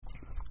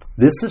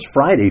This is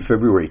Friday,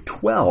 February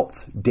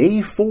 12th,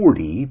 day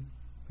 40,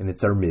 and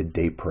it's our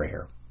midday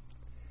prayer.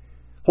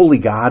 Holy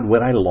God,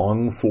 what I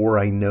long for,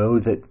 I know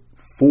that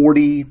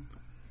 40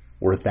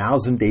 or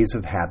 1,000 days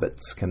of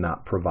habits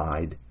cannot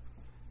provide,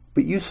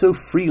 but you so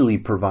freely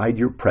provide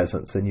your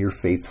presence and your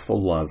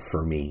faithful love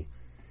for me.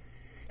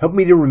 Help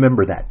me to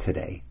remember that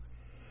today.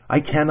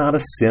 I cannot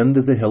ascend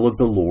to the hill of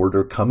the Lord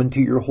or come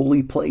into your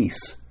holy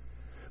place,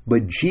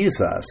 but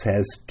Jesus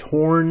has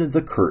torn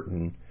the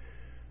curtain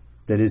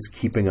that is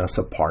keeping us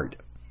apart,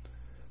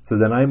 so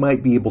that I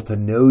might be able to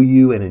know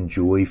you and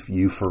enjoy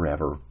you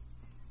forever.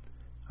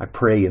 I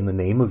pray in the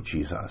name of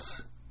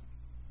Jesus.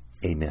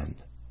 Amen.